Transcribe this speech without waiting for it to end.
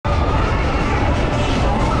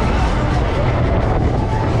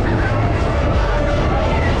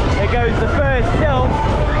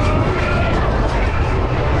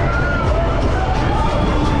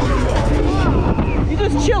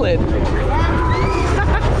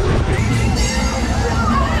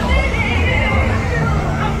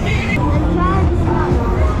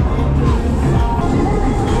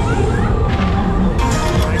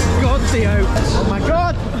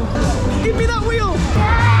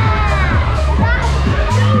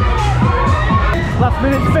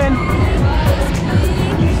minute spin.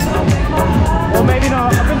 Or maybe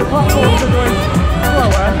not. I think the platforms are going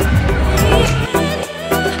slower.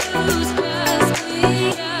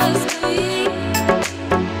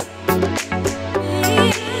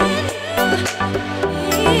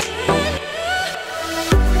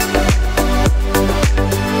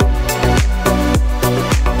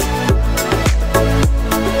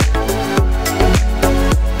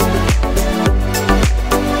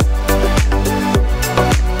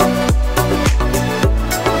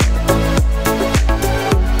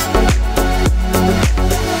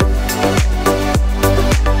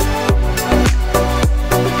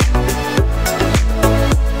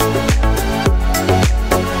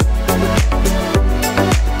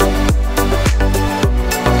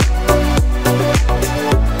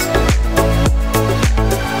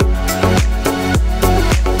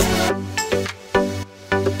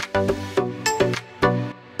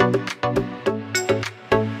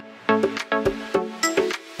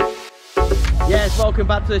 Yes, welcome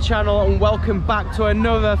back to the channel and welcome back to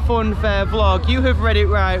another Funfair vlog. You have read it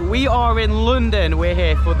right, we are in London. We're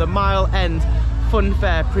here for the Mile End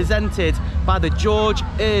Funfair presented by the George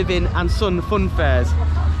Irvin and Son Funfairs.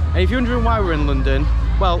 And if you're wondering why we're in London,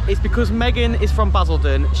 well, it's because Megan is from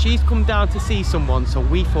Basildon. She's come down to see someone, so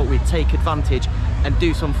we thought we'd take advantage and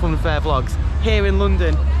do some Funfair vlogs here in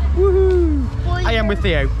London. Woohoo! I am with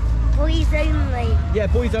Theo. Boys only. Yeah,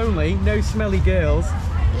 boys only, no smelly girls.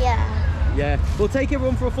 Yeah. Yeah, we'll take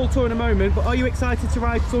everyone for a full tour in a moment, but are you excited to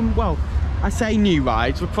ride some, well, I say new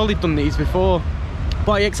rides, we've probably done these before,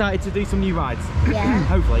 but are you excited to do some new rides? Yeah.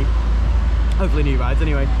 Hopefully new rides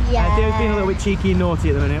anyway. Yeah. Theo's being a little bit cheeky and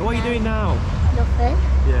naughty at the minute. What are you doing now? Nothing.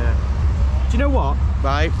 Yeah. Do you know what,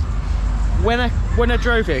 right? When I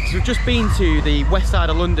drove here, because we've just been to the west side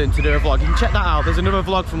of London to do a vlog, you can check that out, there's another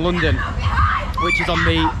vlog from London, which is on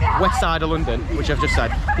the west side of London, which I've just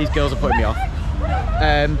said. These girls are putting me off.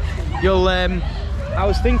 I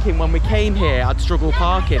was thinking when we came here I'd struggle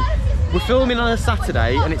parking. We're filming on a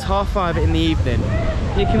Saturday and it's 5:30 in the evening.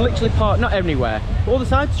 You can literally park, not everywhere, but all the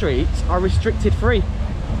side streets are restricted free.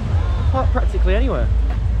 Park practically anywhere.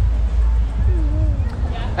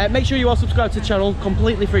 Make sure you are subscribed to the channel,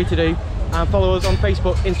 completely free to do, and follow us on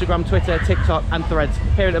Facebook, Instagram, Twitter, TikTok and Threads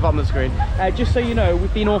here at the bottom of the screen. Just so you know,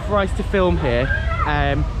 we've been authorised to film here.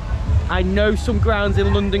 I know some grounds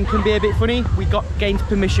in London can be a bit funny. We gained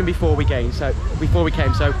permission before we came, so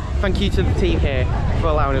thank you to the team here for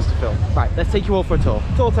allowing us to film. Right, let's take you all for a tour.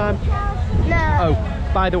 Tour time. No.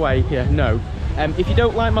 Oh, by the way, yeah, no. If you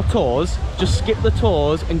don't like my tours, just skip the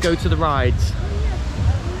tours and go to the rides.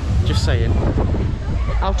 Just saying.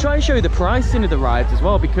 I'll try and show you the pricing of the rides as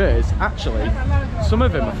well, because actually some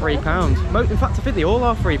of them are £3. In fact, I think they all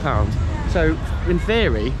are £3. So in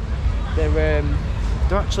theory, they're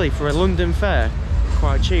actually, for a London fair,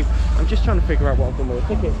 quite cheap. I'm just trying to figure out what I've done with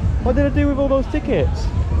the tickets. What did I do with all those tickets?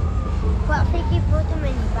 Well, I think you put them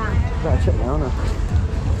in your bag. Right, check now, now.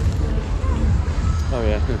 Oh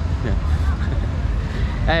yeah,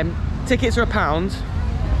 yeah. Tickets are £1.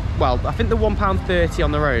 Well, I think they're £1.30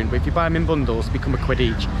 on their own, but if you buy them in bundles, they become £1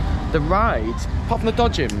 each. The rides, apart from the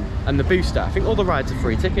Dodgem and the Booster, I think all the rides are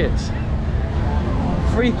free tickets.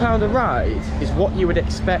 £3 a ride is what you would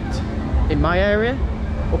expect in my area,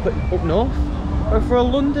 up north. But for a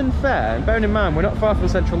London fair, and bearing in mind we're not far from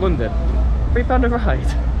central London, £3 a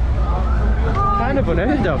ride, kind of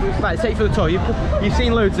unheard of. Right, let's take you for the tour. You've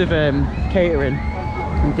seen loads of catering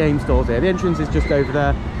and game stores here. The entrance is just over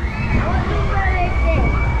there.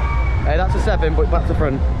 That's a 7, but back to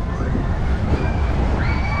front.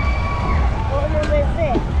 What number is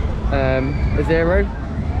this? A 0.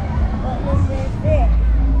 What number is this?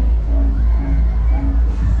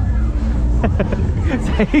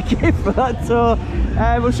 Take it for that tour.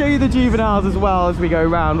 We'll show you the juveniles as well as we go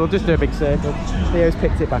around. We'll just do a big circle. Theo's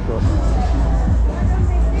picked it back up.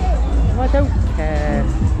 I don't care.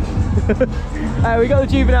 We got the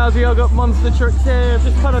juveniles, we all got monster trucks here.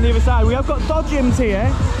 Just put on the other side. We have got Dodgems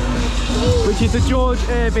here, which is the George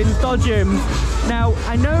Irvin's Dodgems. Now,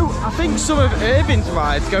 I think some of Irvin's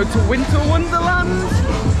rides go to Winter Wonderland.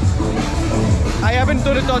 I haven't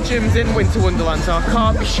done a Dodgems in Winter Wonderland, so I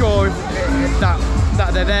can't be sure that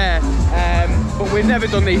they're there. But we've never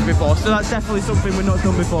done these before, so that's definitely something we've not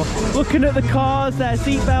done before. Looking at the cars, their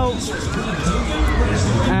seat belts.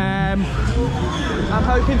 I'm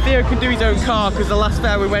hoping Theo can do his own car, because the last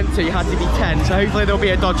fair we went to you had to be 10, so hopefully there'll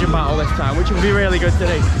be a Dodgem battle this time, which will be really good to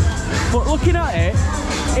do. But looking at it,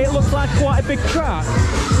 it looks like quite a big track.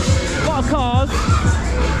 A lot of cars.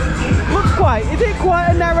 Is it quite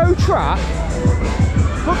a narrow track?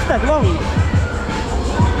 Looks dead long.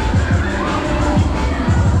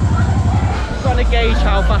 Got any gauge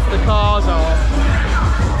how fast the cars are.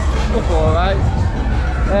 Look alright.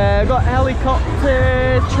 We've got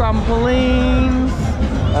helicopters, trampolines,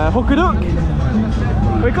 hook-a-duck.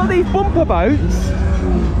 We've got these bumper boats.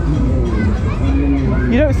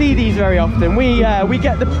 You don't see these very often. We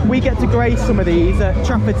get to grace some of these at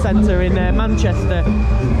Trafford Centre in Manchester.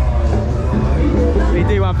 We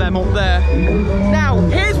do have them up there. Now,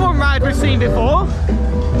 here's one ride we've seen before.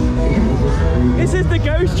 This is the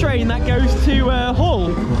ghost train that goes to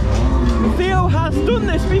Hull. Theo has done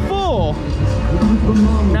this before.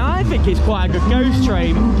 Now, I think it's quite a good ghost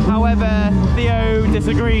train. However, Theo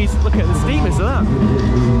disagrees. Look at the steepness of that.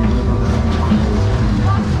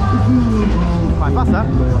 Quite fast,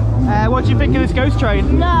 that. What do you think of this ghost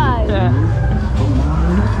train? No.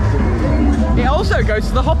 It also goes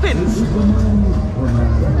to the Hoppings.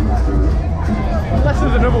 Unless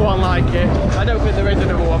there's another one like it. I don't think there is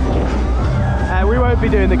another one. We won't be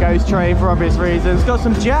doing the ghost train for obvious reasons. Got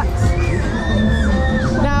some jets.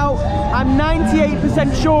 Now, I'm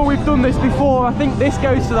 98% sure we've done this before. I think this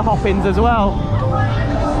goes to the Hoppings as well.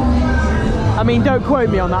 I mean, don't quote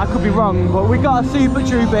me on that, I could be wrong, but we've got a Super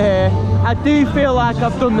Trooper here. I do feel like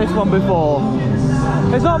I've done this one before.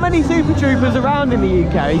 There's not many Super Troopers around in the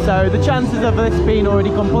UK, so the chances of this being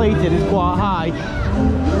already completed is quite high.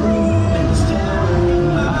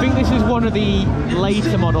 I think this is one of the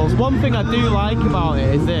later models. One thing I do like about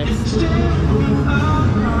it is this.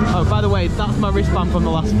 Oh, by the way, that's my wristband from the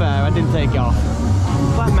last fair. I didn't take it off.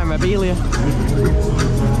 It's like memorabilia.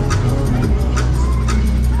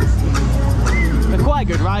 They're quite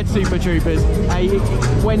good ride, Super Troopers.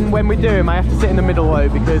 When we do them, I have to sit in the middle though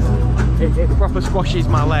because it proper squashes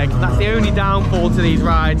my leg. That's the only downfall to these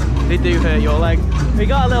rides. They do hurt your leg. We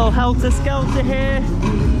got a little helter-skelter here.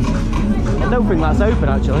 I don't think that's open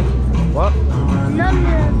actually. What? No.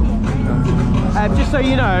 Just so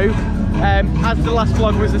you know, as the last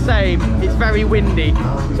vlog was the same, it's very windy.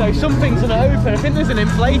 So some things are not open. I think there's an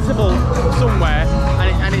inflatable somewhere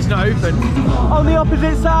and it's not open. On the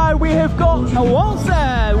opposite side, we have got a waltzer.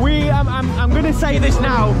 I'm going to say this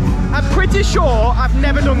now. I'm pretty sure I've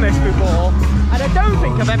never done this before. And I don't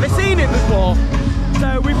think I've ever seen it before.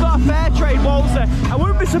 So we've got a fair trade waltzer. I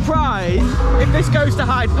wouldn't be surprised if this goes to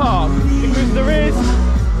Hyde Park, because there is...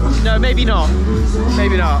 No, maybe not.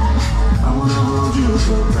 Maybe not.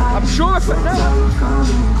 I'm sure a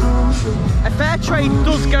fair trade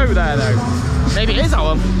does go there though. Maybe it is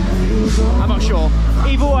Owen. I'm not sure.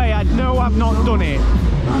 Either way, I know I've not done it.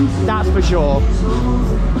 That's for sure.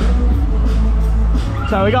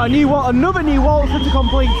 So we got another new waltzer to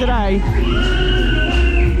complete today.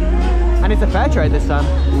 And it's a fair trade this time.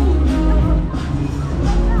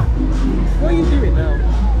 What are you doing now?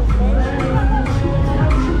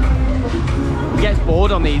 He gets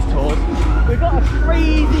bored on these tours. We've got a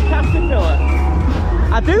crazy caterpillar.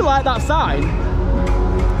 I do like that sign.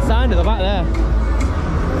 Sign at the back there.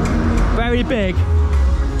 Very big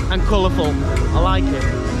and colourful. I like it.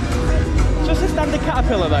 Just a standard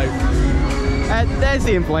caterpillar though. There's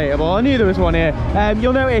the inflatable. I knew there was one here.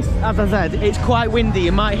 You'll notice, as I said, it's quite windy.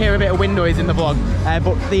 You might hear a bit of wind noise in the vlog,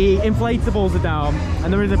 but the inflatables are down,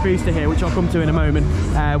 and there is a booster here, which I'll come to in a moment,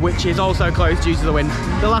 which is also closed due to the wind.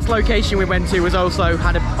 The last location we went to was also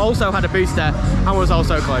had a booster and was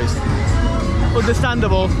also closed.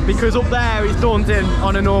 Understandable, because up there it's daunting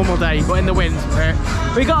on a normal day, but in the wind.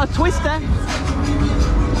 We got a twister.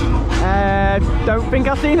 Don't think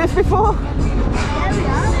I've seen this before.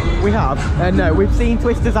 We have? No, we've seen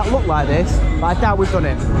twisters that look like this, but I doubt we've done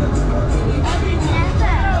it.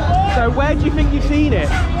 So where do you think you've seen it?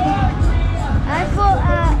 I thought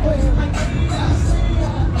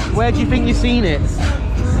Where do you think you've seen it?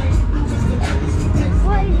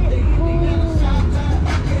 what is it called? I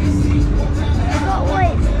forgot what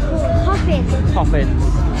it's called. Hopping.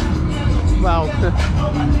 Well,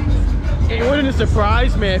 it wouldn't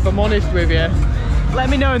surprise me if I'm honest with you. Let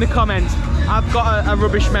me know in the comments. I've got a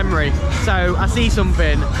rubbish memory, so I see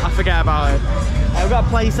something, I forget about it. We've got a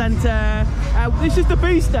play centre. This is the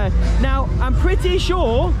booster. Now, I'm pretty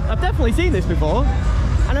sure, I've definitely seen this before,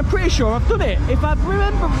 and I'm pretty sure I've done it. If I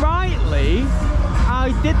remember rightly,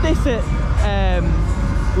 I did this at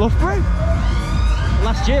Loughborough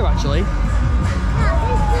last year actually.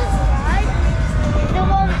 The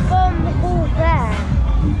one from the Hull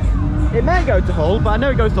there. It may go to Hull, but I know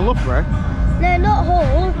it goes to Loughborough. No, not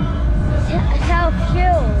Hull. South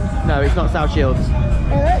Shields. No, it's not South Shields.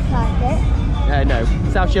 It looks like it. No,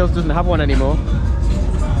 South Shields doesn't have one anymore.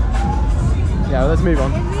 Yeah, well, let's move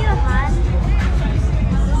on. Give me your hand.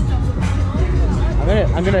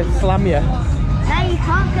 I'm gonna slam you. Now you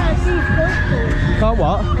can't go too skillful. You can't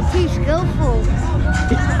what? I'm too skillful.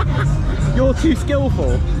 You're too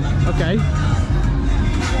skillful. Okay.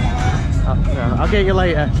 No, I'll get you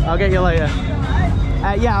later. I'll get you later.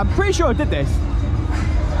 Yeah, I'm pretty sure I did this.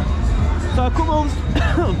 So I come all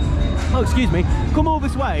oh, excuse me. Come all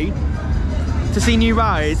this way to see new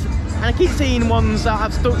rides, and I keep seeing ones that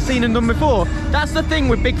I've seen and done before. That's the thing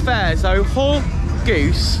with big fairs. So Hull,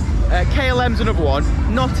 Goose, KLM's another one,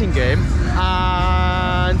 Nottingham,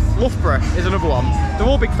 and Loughborough is another one. They're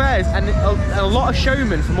all big fairs, and a lot of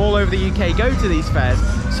showmen from all over the UK go to these fairs.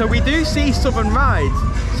 So we do see southern rides.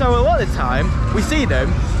 So a lot of the time we see them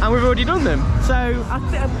and we've already done them. So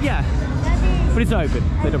yeah, but it's open.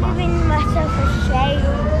 They don't matter. I'm giving myself a shame.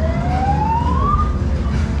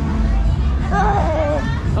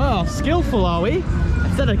 Oh, skillful are we? I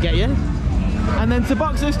said I'd get you. And then to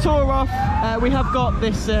box this tour off, we have got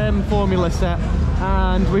this formula set,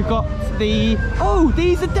 and we've got the, oh,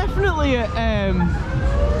 these are definitely at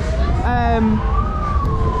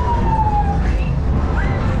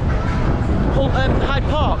Hyde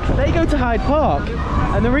Park. They go to Hyde Park,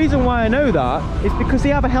 and the reason why I know that is because they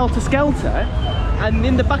have a Helter Skelter, and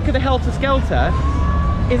in the back of the Helter Skelter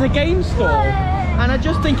is a game stall, and I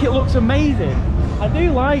just think it looks amazing. I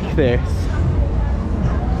do like this.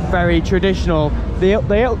 Very traditional.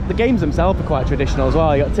 The games themselves are quite traditional as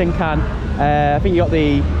well. You got Tin Can, I think you got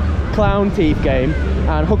the Clown Teeth game,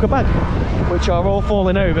 and Hook a Bag, which are all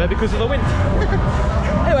falling over because of the wind.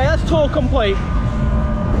 Anyway, that's tour complete.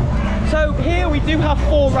 So here we do have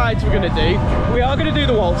 4 rides we're going to do. We are going to do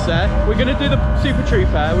the Waltzer, we're going to do the Super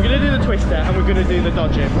Trooper, we're going to do the Twister, and we're going to do the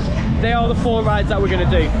Dodgems. They are the 4 rides that we're going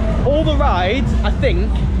to do. All the rides, I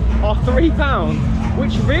think, are £3,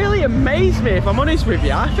 which really amazed me, if I'm honest with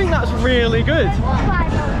you. I think that's really good.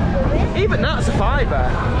 Even that's a £5.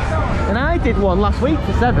 And I did one last week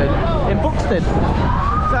for £7 in Buxton.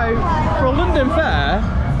 So for a London fair...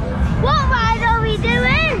 What ride are we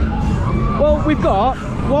doing? Well, we've got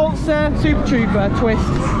Waltzer, Super Trooper, Twist,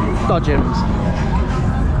 Dodgems.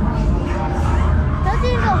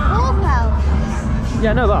 Dodgems are £4.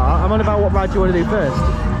 Yeah, I know that. I'm on about what ride do you want to do first. Oh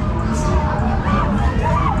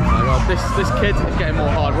my god, this kid is getting more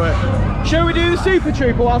hard work. Shall we do the Super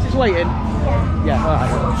Trooper whilst it's waiting? Yeah,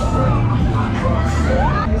 alright.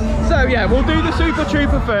 So yeah, we'll do the Super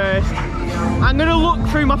Trooper first. I'm going to look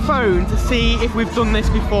through my phone to see if we've done this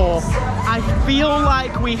before. I feel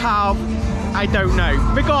like we have. I don't know.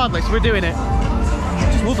 Regardless, we're doing it.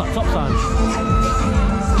 Just love that top sign.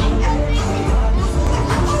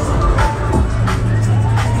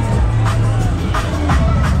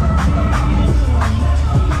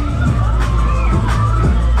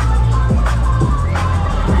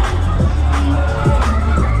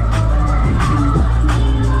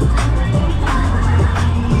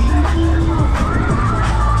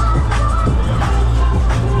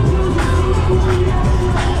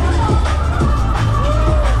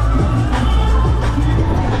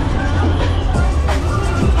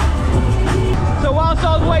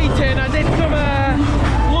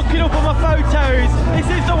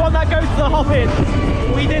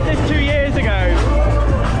 We did this 2 years ago.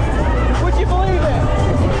 Would you believe it?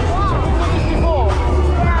 We've done this before.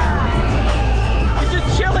 You're just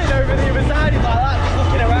chilling over the other side like that, just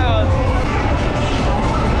looking around.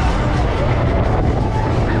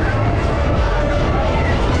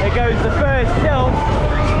 Here goes the first tilt.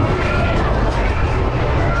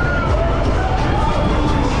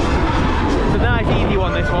 It's a nice easy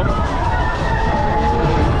one, this one.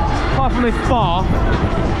 Apart from this bar.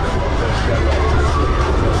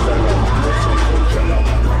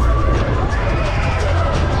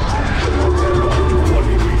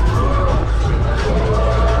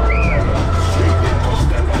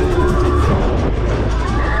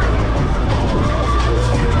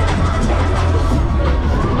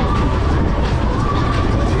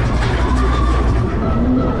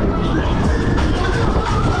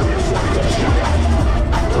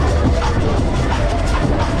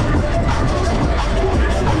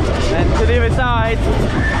 To the other side,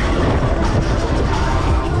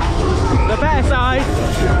 the better side.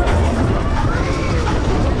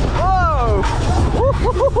 Whoa!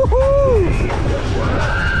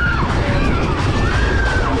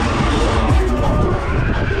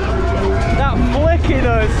 That flicking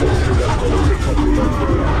us.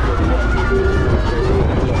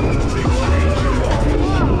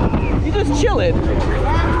 You just chilling.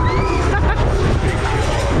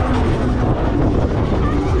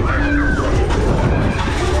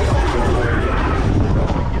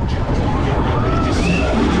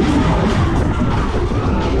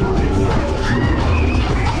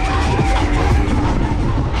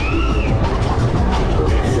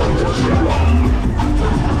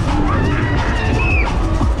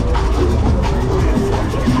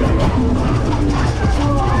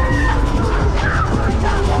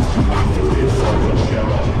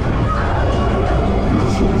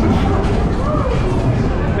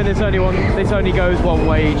 this only goes one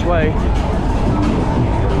way each way.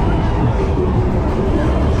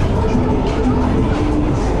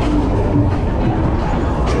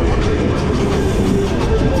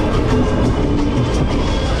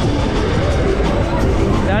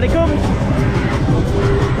 There it comes.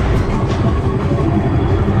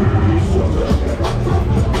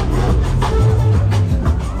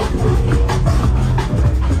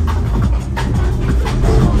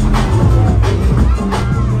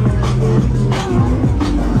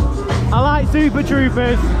 I like Super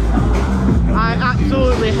Troopers. I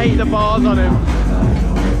absolutely hate the bars on them.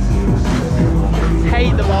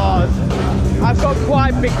 Hate the bars. I've got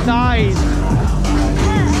quite big thighs,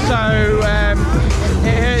 so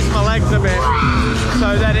it hurts my legs a bit.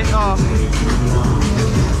 So then it's off.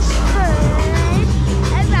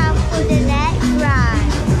 Around for the next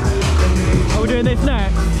ride. Are we doing this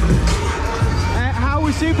next? How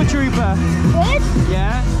was Super Trooper? Good?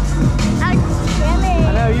 Yeah? I'm chilling. I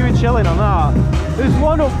know, you were chilling on that. There's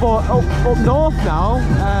one up north now.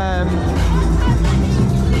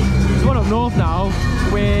 There's one up north now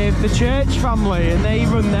with the church family, and they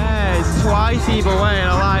run theirs twice either way, and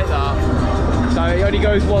I like that. So it only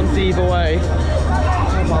goes once either way.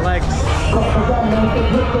 Oh, my legs.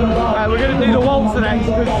 We're going to do the waltz next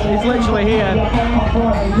because it's literally here.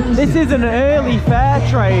 This is an early fair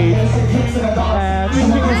trade. I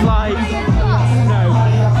think it was like...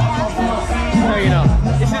 No, you're not.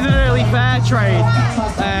 This is an early fair trade.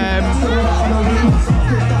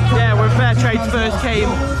 Yeah, when fair trades first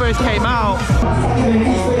came out.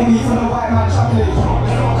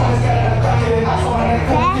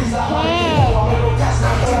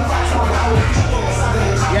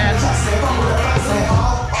 Yeah,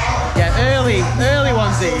 early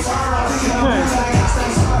ones these.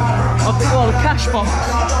 Well, the cash box.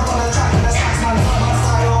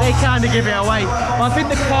 They kind of give it away. Well, I think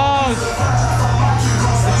the cars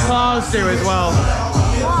do as well.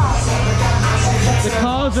 The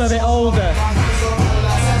cars are a bit older.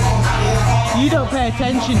 You don't pay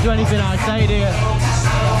attention to anything I say, do you?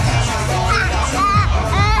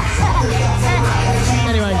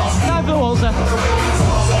 Anyway, time for the waltzer.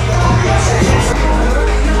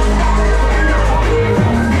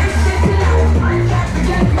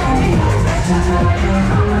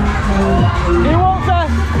 New waltzer.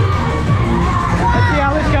 Let's see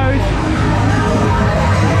how this goes.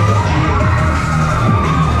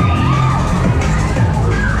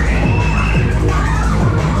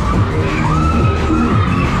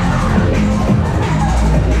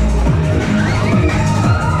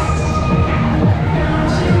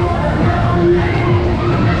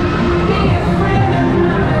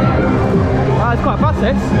 Wow, it's quite fast,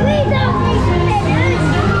 this.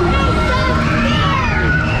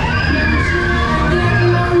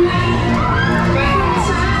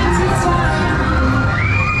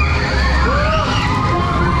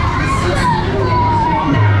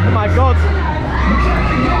 Oh my God.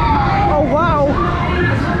 Oh wow.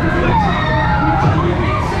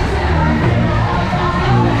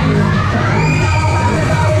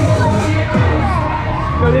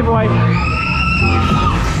 Go the other way.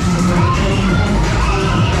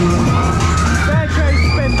 Fair trades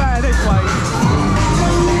spin better this way.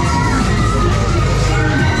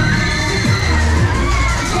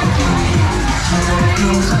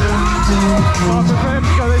 I prefer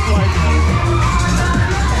to go this way.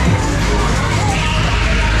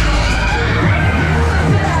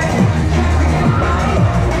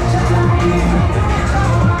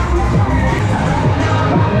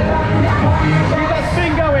 Keep that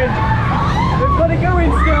spin going. We've got it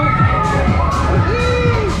going still.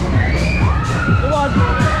 Come on.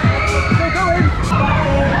 Still going.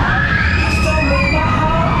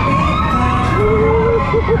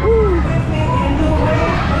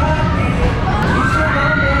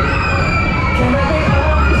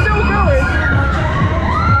 Still going.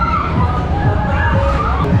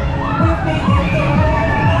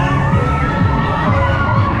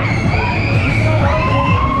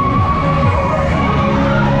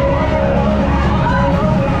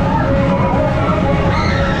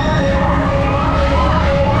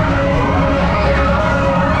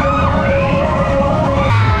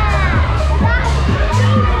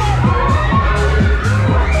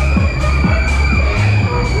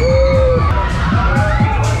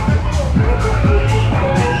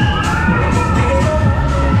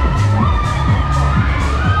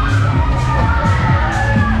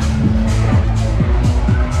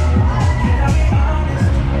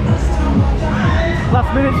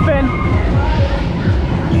 Last minute spin.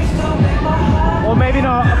 Or maybe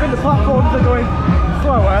not. I think the platforms are going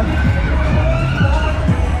slower.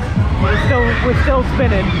 We're still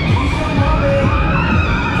spinning.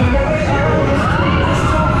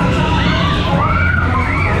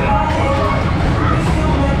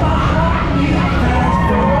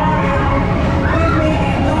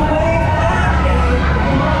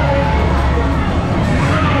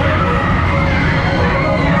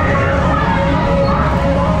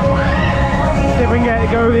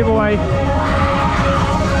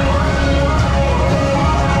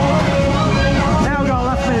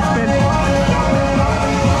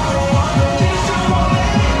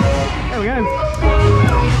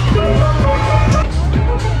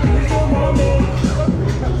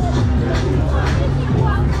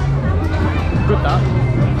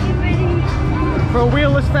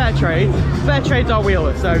 trade. Fair trades are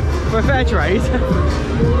wheelers, so for a fair trade,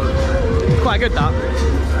 quite good that.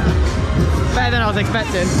 Better than I was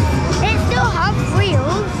expecting. It still has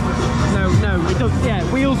wheels. No, it does. Yeah,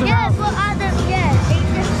 wheels around. Yeah, but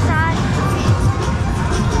it's just side.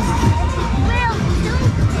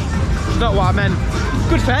 Wheels. Not what I meant.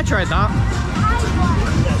 Good fair trade that.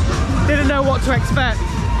 Didn't know what to expect.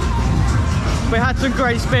 We had some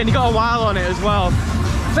great spin. You got a while on it as well.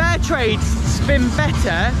 Fair trades spin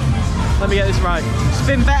better. Let me get this right.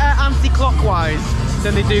 Spin better anti-clockwise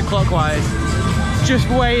than they do clockwise. Just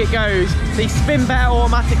the way it goes. They spin better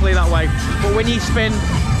automatically that way. But when you spin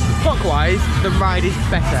clockwise, the ride is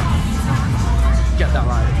better. Get that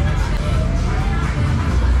right.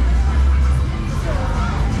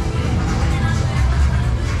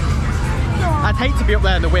 I'd hate to be up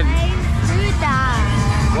there in the wind.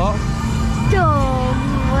 What? Dumb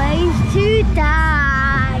ways to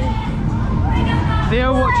die.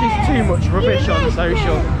 Theo watches too much rubbish on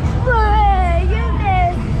social.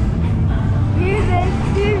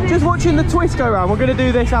 Just watching the twist go around. We're going to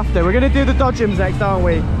do this after. We're going to do the Dodgems next, aren't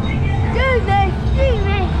we? Do this.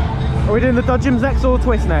 Are we doing the Dodgems next or the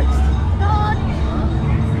twist next?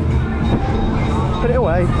 Put it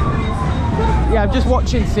away. Yeah, I'm just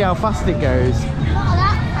watching to see how fast it goes.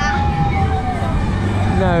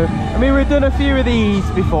 No, I mean we've done a few of these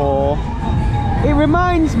before. It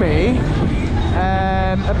reminds me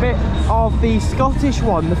a bit of the Scottish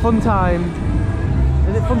one, the Funtime.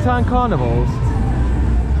 Is it Funtime Carnivals?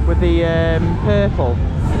 With the purple.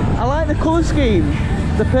 I like the colour scheme.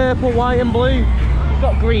 The purple, white and blue. It's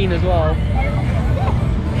got green as well.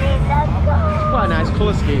 Quite a nice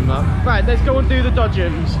colour scheme that. Right, let's go and do the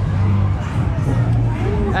Dodgems.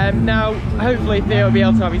 Now, hopefully Theo will be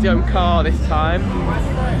able to have his own car this time.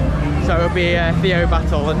 So it'll be a Theo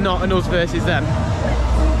battle and not an us versus them.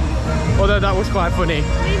 Although that was quite funny.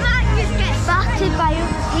 We might just get battered by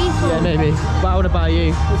other people. Yeah, maybe. But I want to buy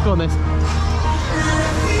you. Let's go on this.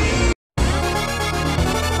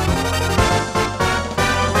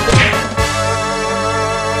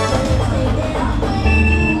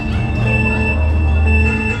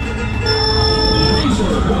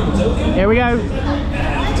 Here we go.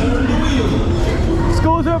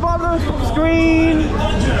 Scores at the bottom of the screen.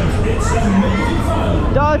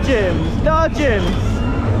 Dodgems.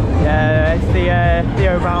 Yeah, it's the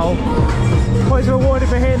Theo battle. Points are awarded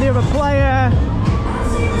for hitting the other player.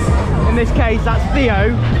 In this case, that's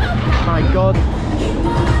Theo. My God.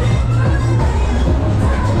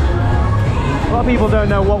 A lot of people don't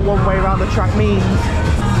know what one way around the track means.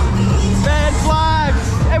 Red flags!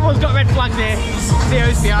 Everyone's got red flags here.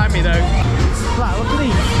 Theo's behind me though. Right, look at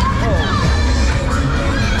these. Oh.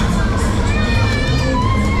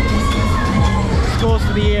 Scores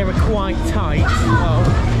for the year are quite tight. Oh,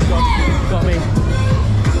 got me.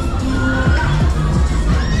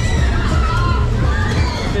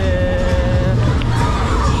 Didn't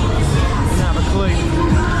have a clue.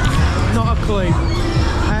 Not a clue.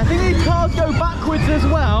 I think these cars go backwards as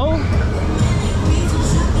well.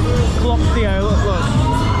 Clock Theo, look.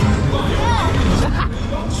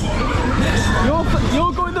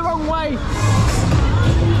 You're going the wrong way.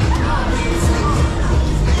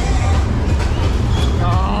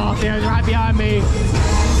 Oh, Theo's right behind me.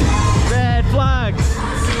 Red flags.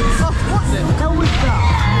 Oh, what the hell was that?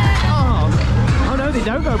 Oh no, they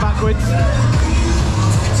don't go backwards.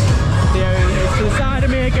 Theo is to the side of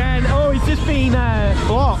me again. Oh, he's just been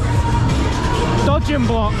blocked. Dodgem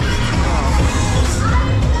blocked.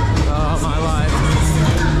 Oh my life.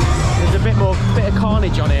 There's a bit of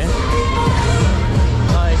carnage on here.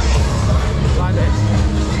 Like this.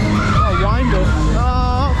 Oh, wind up.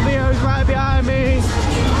 Oh, Theo's right behind me.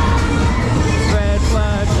 Red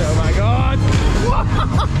flags. Oh my God.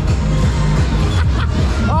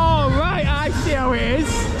 Oh right, I see how it is.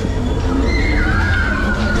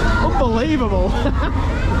 Unbelievable.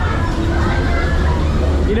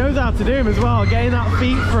 He knows how to do them as well. Getting that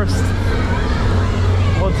feet thrust.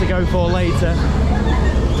 What to go for later.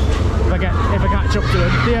 If I catch up to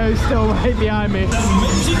him. Theo's still right behind me.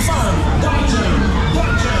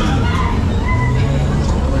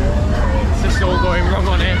 This is all going wrong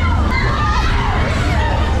on here.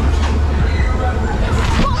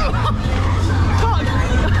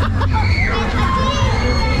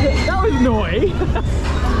 That was naughty.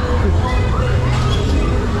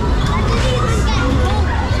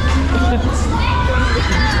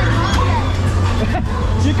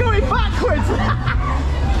 You're going backwards!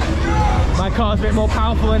 My car's a bit more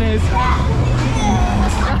powerful than his.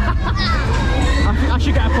 I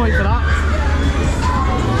should get a point for that.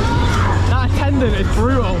 That attendant is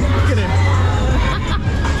brutal. Look at him.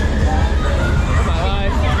 Oh my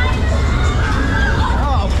life.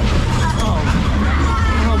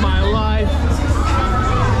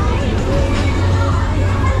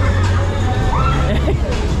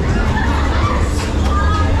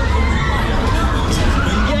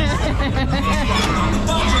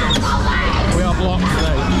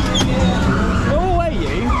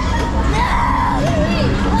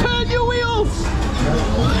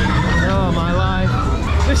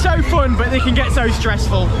 so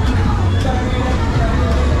stressful.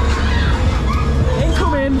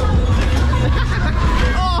 Incoming!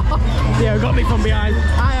 Oh, Theo got me from behind.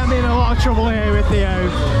 I am in a lot of trouble here with Theo.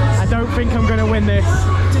 I don't think I'm going to win this.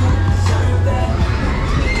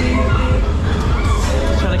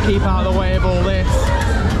 Trying to keep out of the way of all this.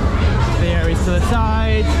 Theo is to the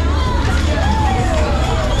side.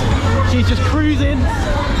 She's just cruising.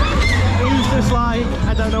 He's just like,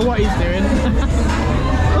 I don't know what he's doing.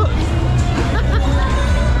 Look.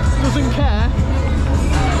 Doesn't care.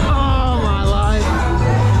 Oh my life.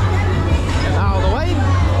 Get out of the way.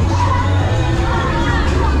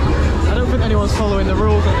 I don't think anyone's following the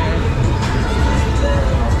rules on here.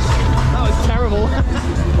 That was terrible.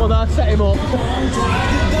 Well, that set him up.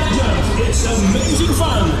 It's amazing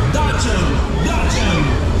fun. Dodgems.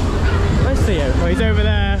 Where's Theo? Oh, he's over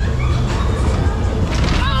there.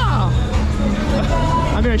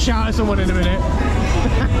 I'm going to shout at someone in a minute.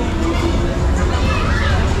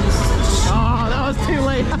 Oh, that was too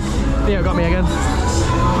late. Theo got me again.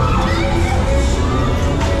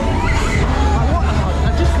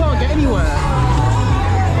 I just can't get anywhere.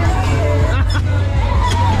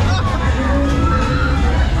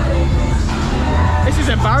 This is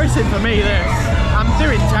embarrassing for me, this. I'm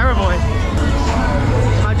doing terribly.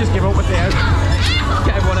 I just give up with Theo.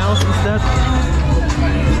 Get everyone else instead.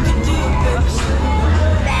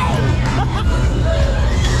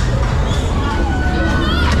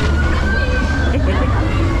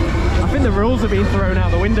 I think the rules are being thrown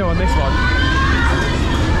out the window on this one.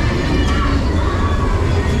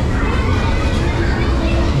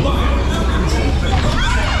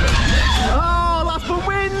 Oh, last one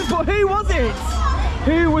wins! But who was it?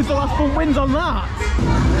 Who was the last one wins on that?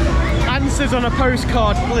 Answers on a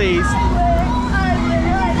postcard, please.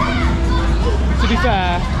 To be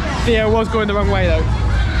fair, Theo was going the wrong way though.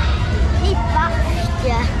 He bashed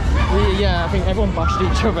you. Yeah, I think everyone bashed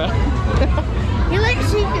each other. You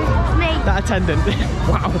literally just made... That attendant,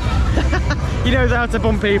 wow. He knows how to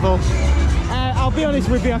bump people. I'll be honest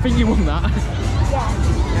with you, I think you won that.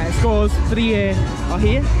 Yeah. Scores for the year are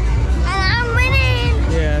here. And I'm winning!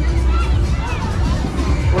 Yeah.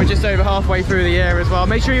 We're just over halfway through the year as well.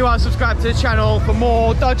 Make sure you are subscribed to the channel for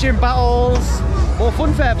more dodging battles, more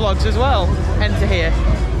Funfair vlogs as well. Enter here.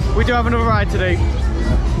 We do have another ride to do.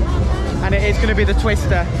 And it is going to be the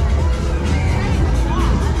Twister.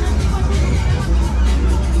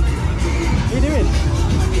 What are you doing?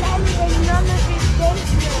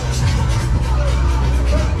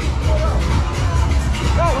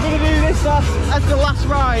 Right, we're going to do this as the last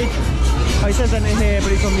ride. Oh, it says enter here,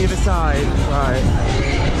 but it's on the other side. Right.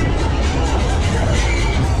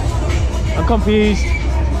 I'm confused.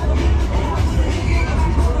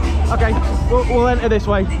 Okay, we'll enter this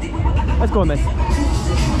way. Let's go on this.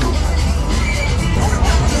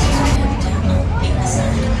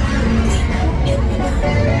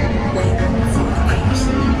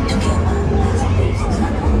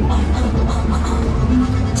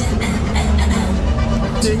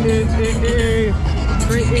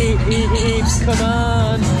 Come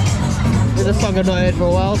on. There's a song I've not heard for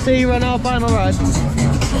a while. See you on our final ride.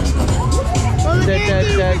 Well, we're going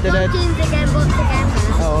to do the Dodgems again, but together.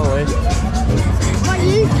 Oh, always. What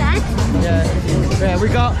you said. Yeah, we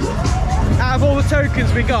got, out of all the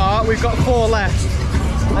tokens we've got 4 left.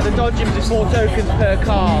 And the Dodgems is 4 tokens per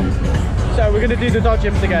car. So we're going to do the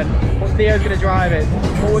Dodgems again. But Theo's going to drive it.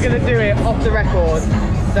 But we're going to do it off the record.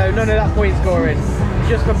 So none of that point scoring.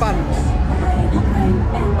 Just for banks.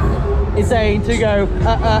 It's saying to go, I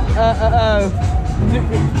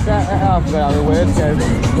forgot how the words go.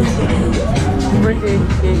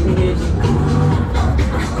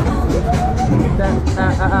 I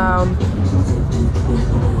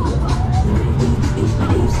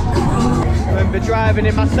remember driving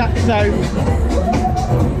in my Saxo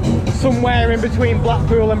somewhere in between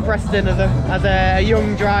Blackpool and Preston as a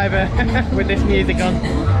young driver with this music on.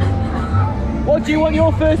 What do you want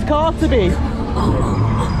your first car to be?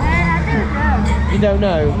 You don't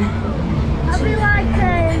know? I'll be like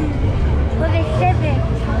with a Civic.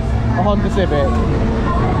 A Honda Civic.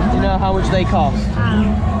 Do you know how much they cost?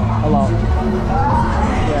 A lot.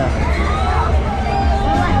 Yeah.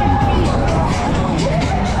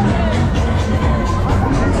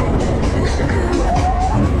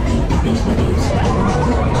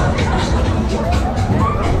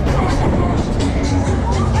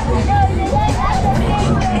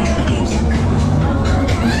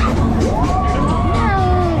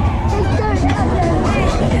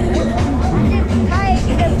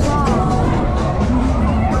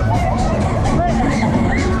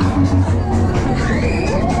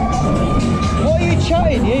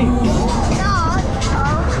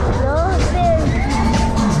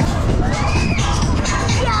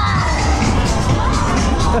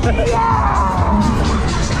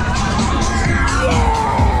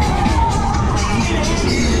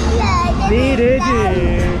 Needed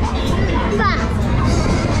you.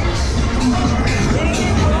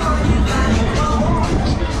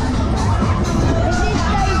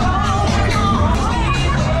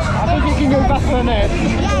 I think you can go faster than this.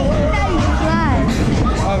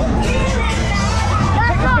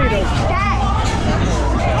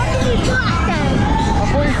 I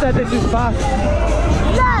thought you said this is fast.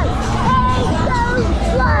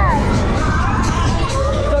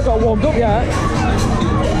 It's not got warmed up yet.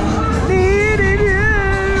 Needed you.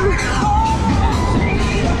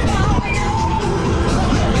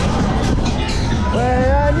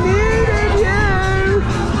 Where I needed you.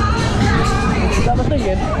 Is that the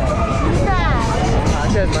singing? Ah,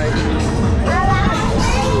 cheers, mate.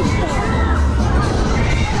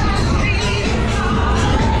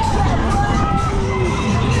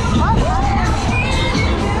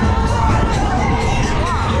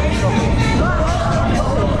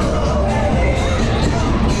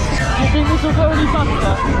 Do you think this will go any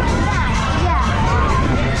faster? Yeah.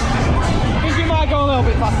 I think it might go a little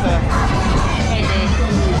bit faster. Maybe.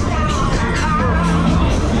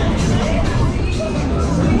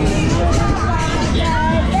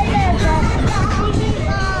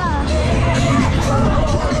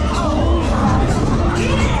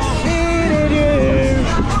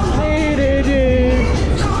 Needed you.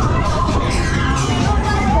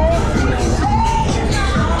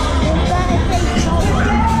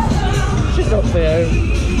 Shut up, Theo.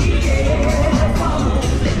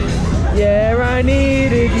 Yeah, I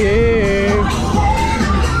needed you.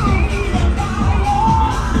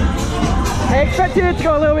 I expected it to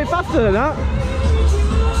go a little bit faster than that.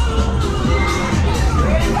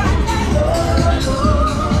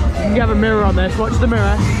 You can have a mirror on this. Watch the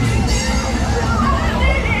mirror.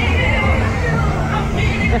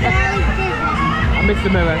 I missed the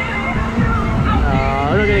mirror. Oh,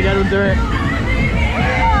 I'm not going to get under it.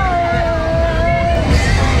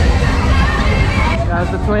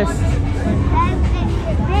 That's the twist.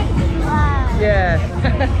 Yeah.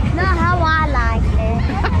 Not how I like it.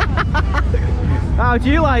 How do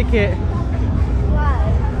you like it?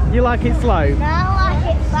 Slow. You like it slow? No, I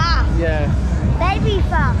like it fast. Yeah. Baby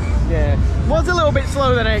fast. Yeah. Was a little bit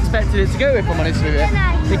slower than I expected it to go, if I'm honest with you.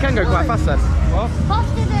 It can go quite fast then. What?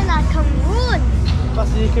 Faster than I can run.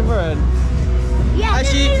 Faster than you can run? Yeah,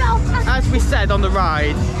 As we said on the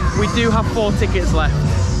ride, we do have 4 tickets left.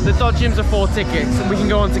 The Dodgems are 4 tickets and we can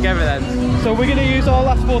go on together then. So we're going to use our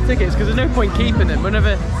last 4 tickets because there's no point keeping them. We're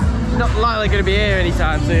not likely going to be here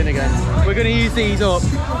anytime soon again. We're going to use these up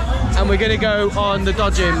and we're going to go on the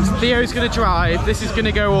Dodgems. Theo's going to drive. This is going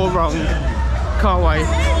to go all wrong. Can't wait.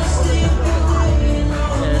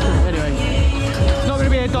 Yeah, anyway, it's not going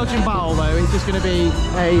to be a Dodgem battle though. It's just going to be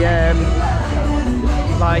a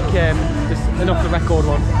just an off the record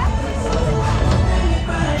one.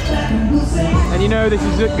 And you know this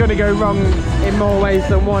is going to go wrong in more ways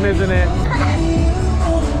than one, isn't it?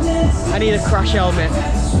 I need a crash helmet.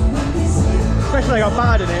 Especially I got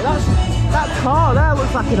bad in it. That car there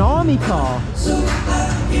looks like an army car.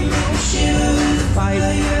 Like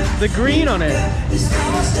the green on it.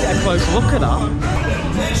 Get a close look at that.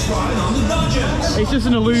 It's just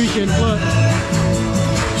an illusion, look.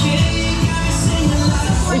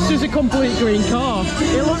 It's just a complete green car.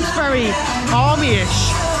 It looks very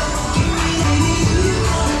army-ish.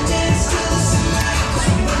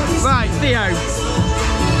 Right, Theo.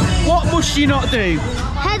 What must you not do?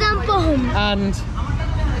 Head on bum. And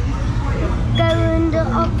Go in the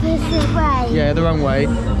opposite way. yeah, the wrong way.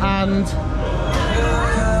 And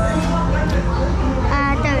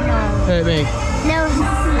I don't know. hurt me. No,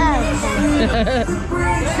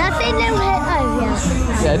 nothing, no hit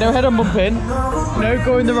over. Yeah, no head on bumping. No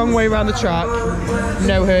going the wrong way around the track.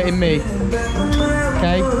 No hurting me.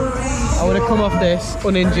 Okay? I want to come off this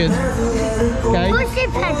uninjured. Okay? Push the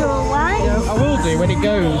pedal, right? Yeah, I will do when it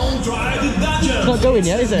goes. It's not going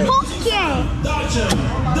yet, is it? Push it.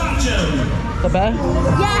 The bear?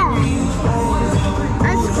 Yeah.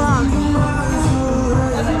 And squash.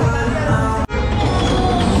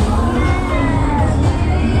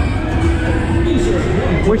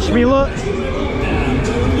 Wish me luck. This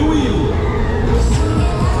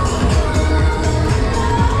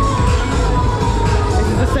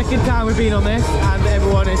is the second time we've been on this and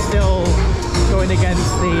everyone is still going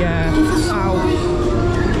against the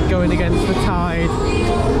going against the tide.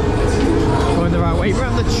 Going the right way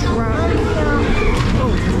around the track.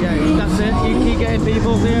 Oh, yeah, that's it. You keep getting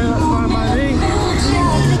people here, that's fine by me.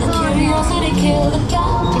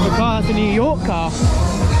 Different car, that's a New York car.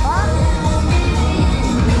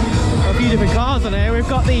 A few different cars on on here. We've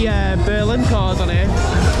got the Berlin cars on here.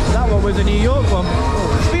 That one was a New York one.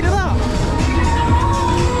 Oh, speed of that.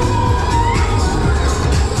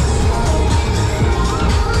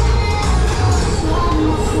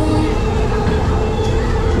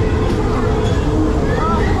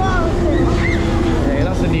 Hey,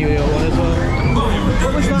 that's a New York one as well.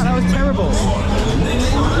 What was that? That was terrible.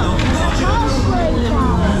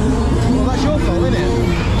 Well, that's your fault, isn't it?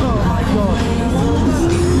 Oh my god.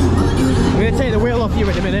 I'm going to take the wheel off you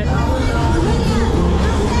in a minute.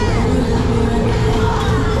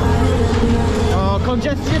 Oh,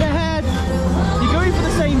 congestion ahead. You're going for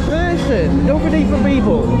the same person. Go for different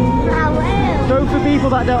people. I will. Go for people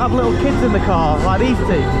that don't have little kids in the car, like these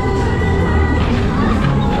two.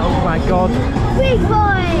 Oh my god. Big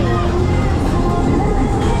boy.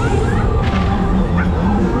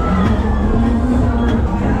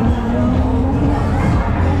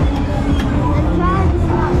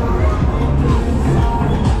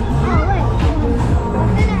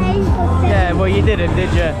 Well, you didn't,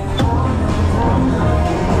 did you?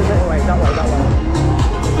 Wait, that way.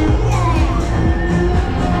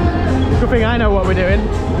 Good thing I know what we're doing.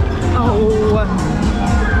 Oh!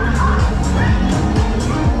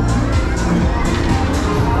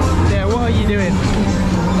 Yeah, what are you doing?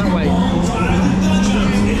 That way.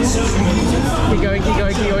 Keep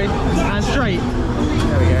going. And straight.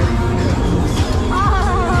 There we go.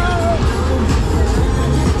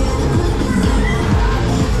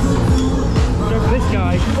 This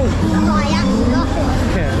guy. Oh,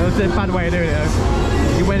 yeah, that was a bad way of doing it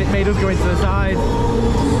though. It made us go into the side.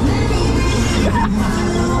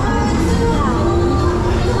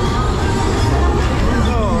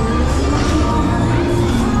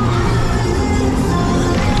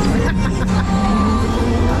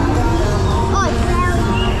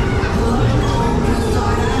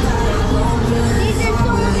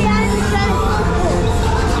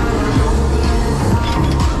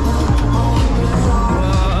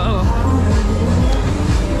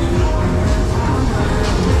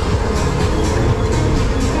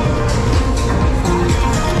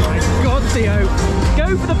 Go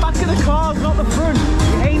for the back of the cars, not the front.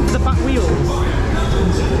 Aim for the back wheels.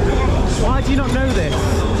 Why do you not know this?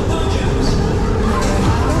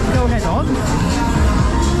 Go head on.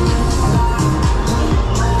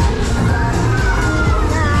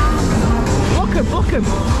 Block him.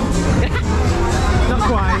 Not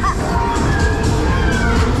quite.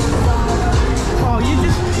 Oh,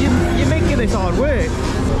 you're making this hard work.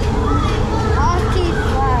 I'll keep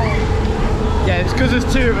going. Yeah, it's because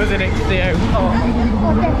there's two of us in it, Theo. Oh.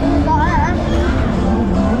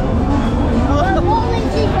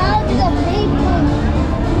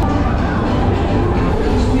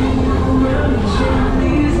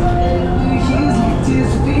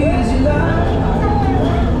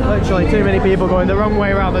 Literally too many people going the wrong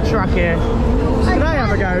way around the track here. Can I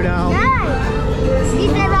have a go now? Yeah. He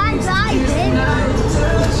said I'm driving.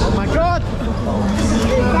 Oh my god!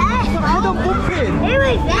 Who's there? Don't bump in! Who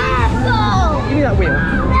is there for? Give me that wheel.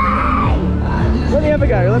 Let me have a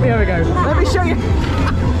go. Let me show you.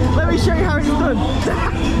 Let me show you how it's done.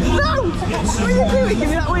 No! What are you doing? Give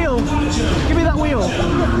me that wheel.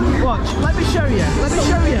 Watch. Let me show you.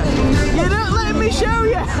 You're not letting me show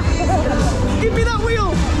you. Give me that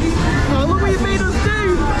wheel. Oh, look what you made us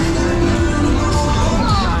do.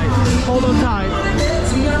 Right. Hold on tight.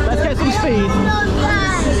 Let's get some speed.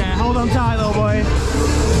 Yeah, hold on tight, little boy.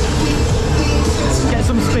 Get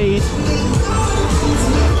some speed.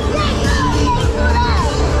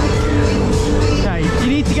 Okay, you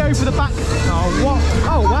need to go for the back. Oh, what?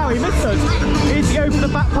 Oh, wow, he missed us. You need to go for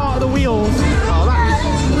the back part of the wheels. Oh, that is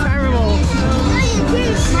terrible.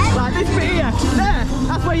 Like this bit here. There.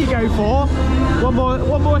 That's where you go for.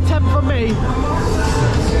 One more attempt from me.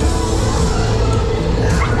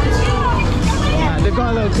 Yeah, they've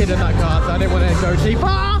got a little kid in that car, so I didn't want to go too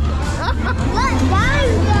far. Let's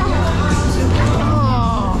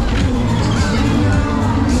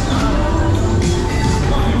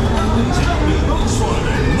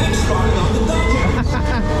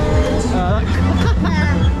go.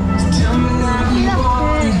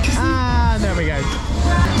 There we go.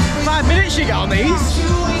 5 minutes you got on these.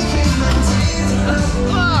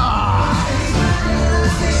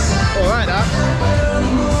 Alright, that.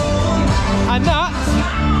 And that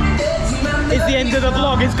is the end of the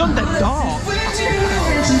vlog. It's gone to dark.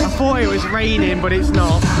 I thought it was raining, but it's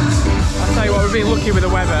not. I'll tell you what, we've been lucky with the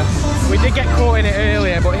weather. We did get caught in it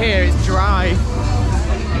earlier, but here it's dry.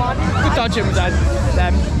 Good Dodgems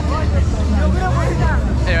then.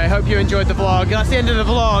 Anyway, I hope you enjoyed the vlog. That's the end of the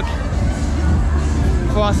vlog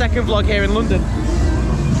for our second vlog here in London.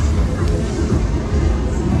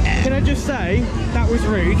 can I just say, that was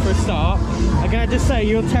rude for a start. And can I just say,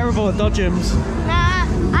 you're terrible at Dodgems. Nah,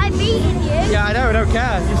 I'm beating you. Yeah, I know, I don't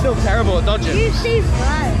care. You're still terrible at Dodgems. You too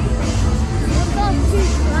slow. You're not too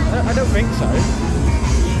slow. I don't think so.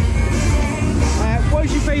 What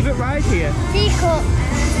was your favourite ride here? Teacup.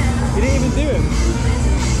 You didn't even do him.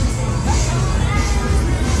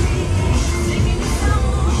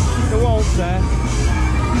 The Waltzer.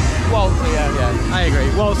 Waltzer, yeah, I agree.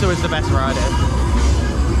 Waltzer was the best ride.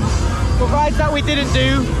 But rides that we didn't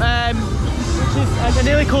do, which is, I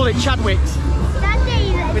nearly called it Chadwick's.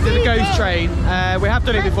 We did the ghost train. We have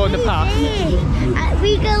done it before in the past.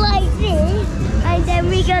 We go like this, and then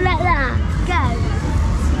we go like that. Go.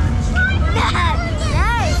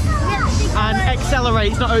 And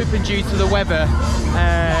Accelerate's not open due to the weather.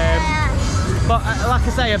 But like I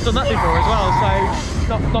say, I've done that before as well,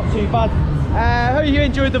 so not too bad. Hope you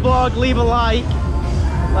enjoyed the vlog. Leave a like.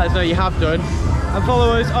 Let us know you have done. And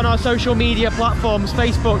follow us on our social media platforms,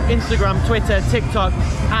 Facebook, Instagram, Twitter, TikTok,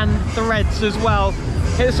 and Threads as well.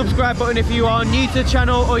 Hit the subscribe button if you are new to the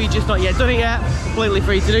channel or you've just not yet done it yet. Completely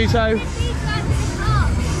free to do so.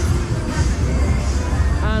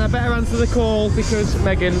 And I better answer the call because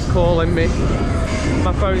Megan's calling me.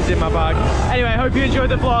 My phone's in my bag. Anyway, I hope you enjoyed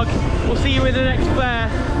the vlog. We'll see you in the next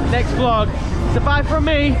vlog. So bye from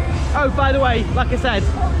me. Oh, by the way, like I said,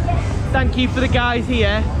 thank you for the guys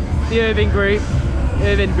here, the Irvin group,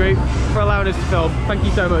 for allowing us to film. Thank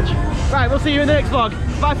you so much. Right, we'll see you in the next vlog.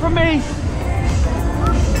 Bye from me.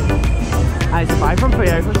 It's bye from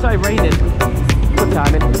Theo. It started raining. Good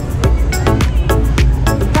timing.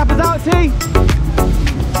 Cap is out,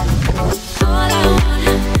 T.